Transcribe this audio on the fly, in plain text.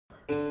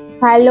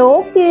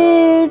Hello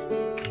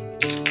kids,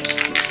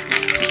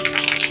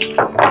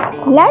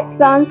 let's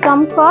learn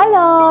some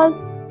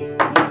colors.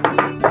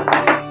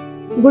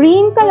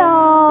 Green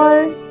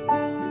color,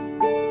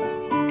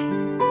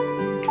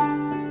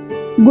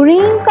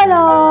 green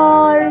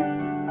color.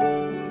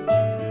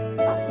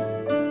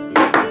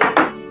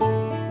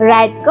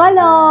 Red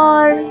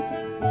color,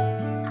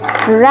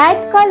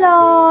 red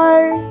color.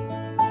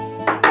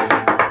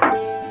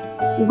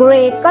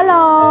 Gray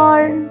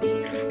color,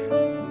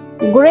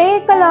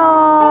 gray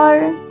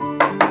color.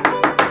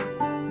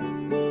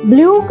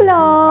 Blue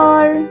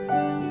color,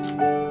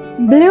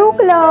 blue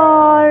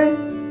color.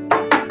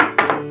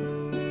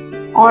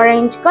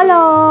 Orange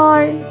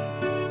color,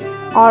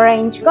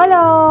 orange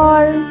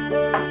color.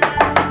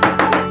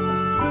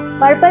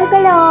 Purple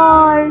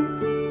color,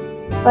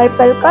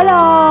 purple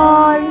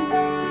color.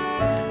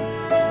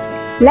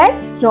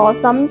 Let's draw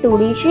some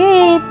 2D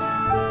shapes.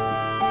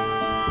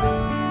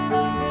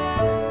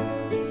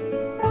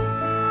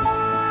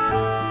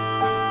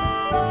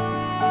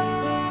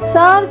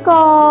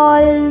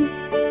 Circle,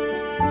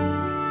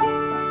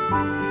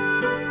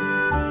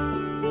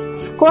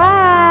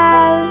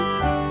 square,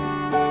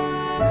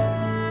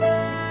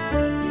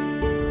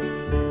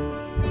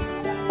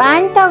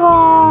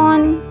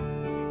 pentagon,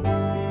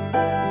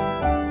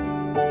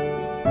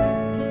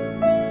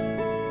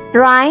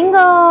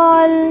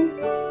 triangle,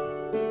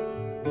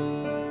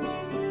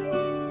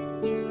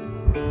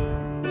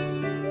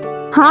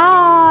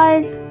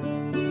 heart,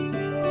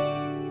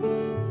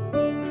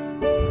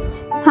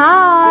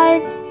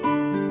 heart.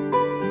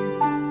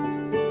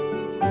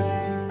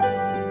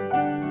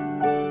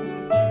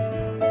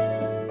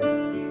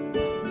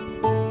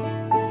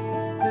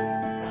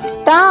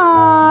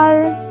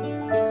 Star,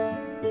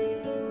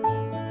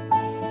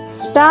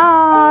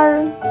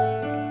 star.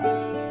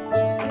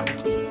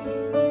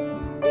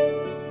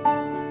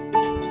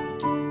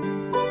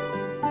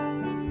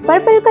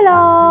 Purple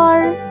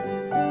color.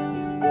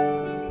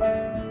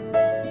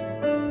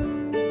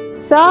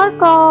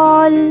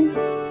 Circle,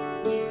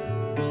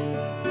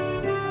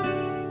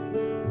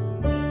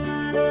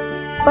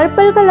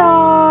 purple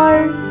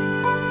color.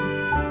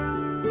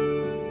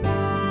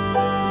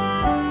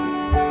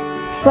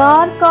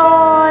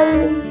 Circle,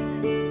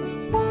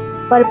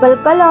 purple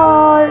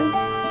color.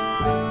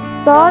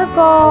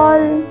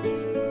 Circle,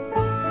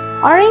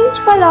 orange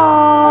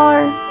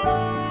color.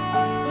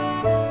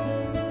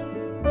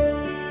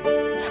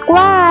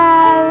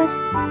 Square,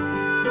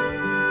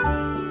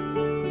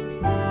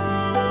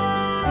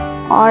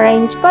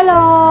 orange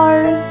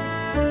color.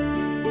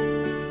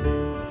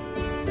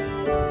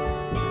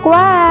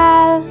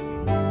 Square,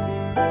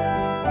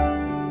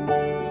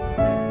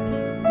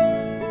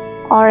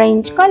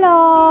 orange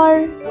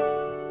color.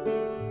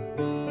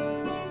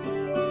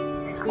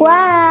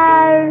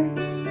 Square,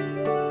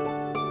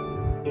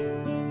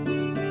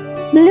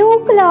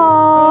 blue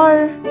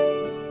color.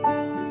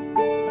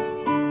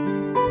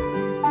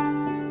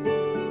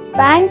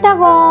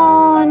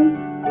 Pentagon,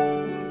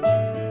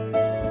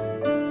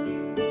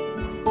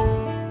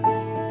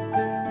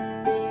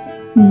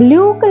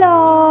 blue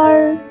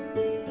color.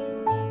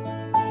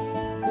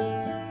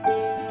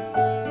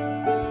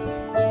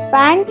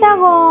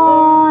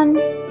 Pentagon,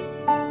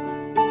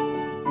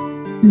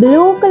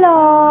 blue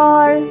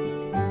color.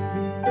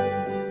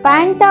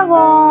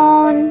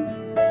 Pentagon,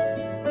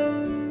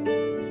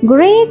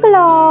 gray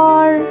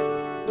color.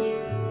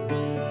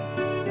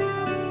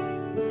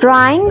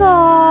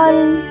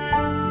 Triangle,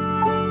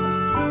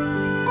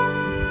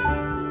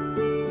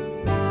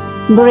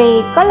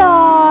 gray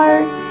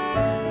color.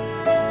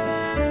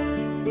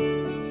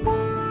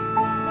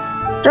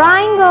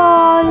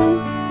 Triangle,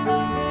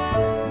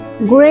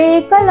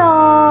 gray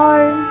color.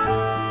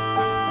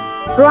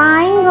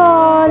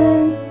 Triangle,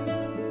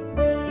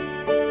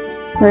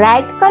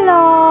 red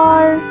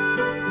color.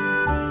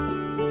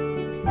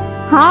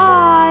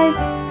 Heart,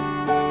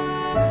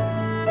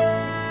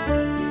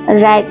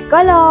 red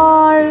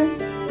color.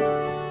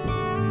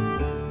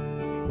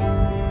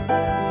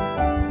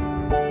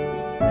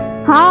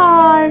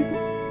 Heart,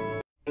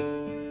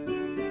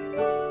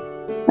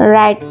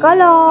 red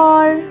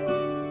color.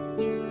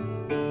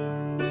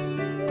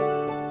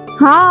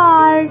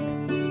 Heart,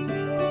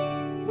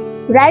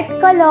 red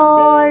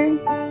color.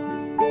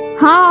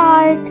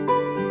 Heart,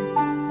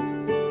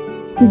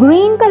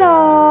 green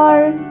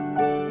color.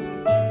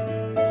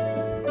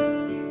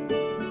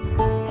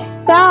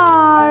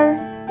 Star,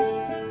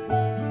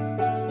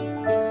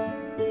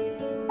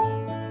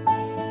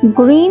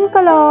 green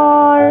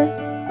color.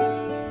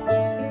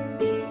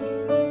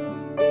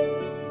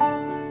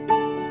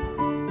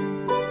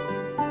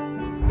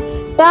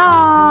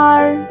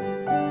 Star,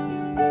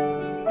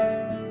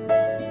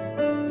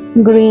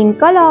 green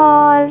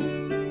color.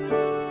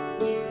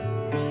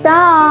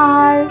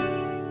 Star,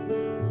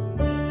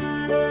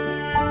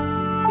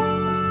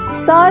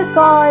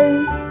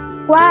 circle,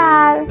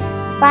 square,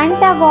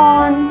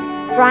 pentagon,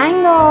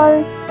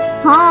 triangle,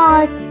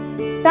 heart,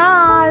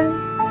 star.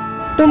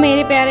 तो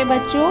मेरे प्यारे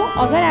बच्चों,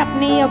 अगर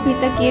आपने अभी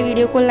तक ये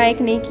video को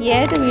लाइक नहीं किया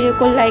है तो वीडियो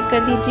को लाइक कर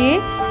दीजिए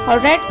और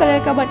रेड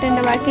कलर का बटन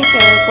दबा के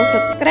चैनल को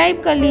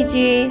सब्सक्राइब कर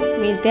लीजिए।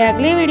 मिलते हैं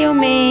अगले वीडियो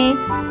में,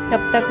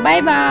 तब तक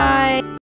बाय बाय।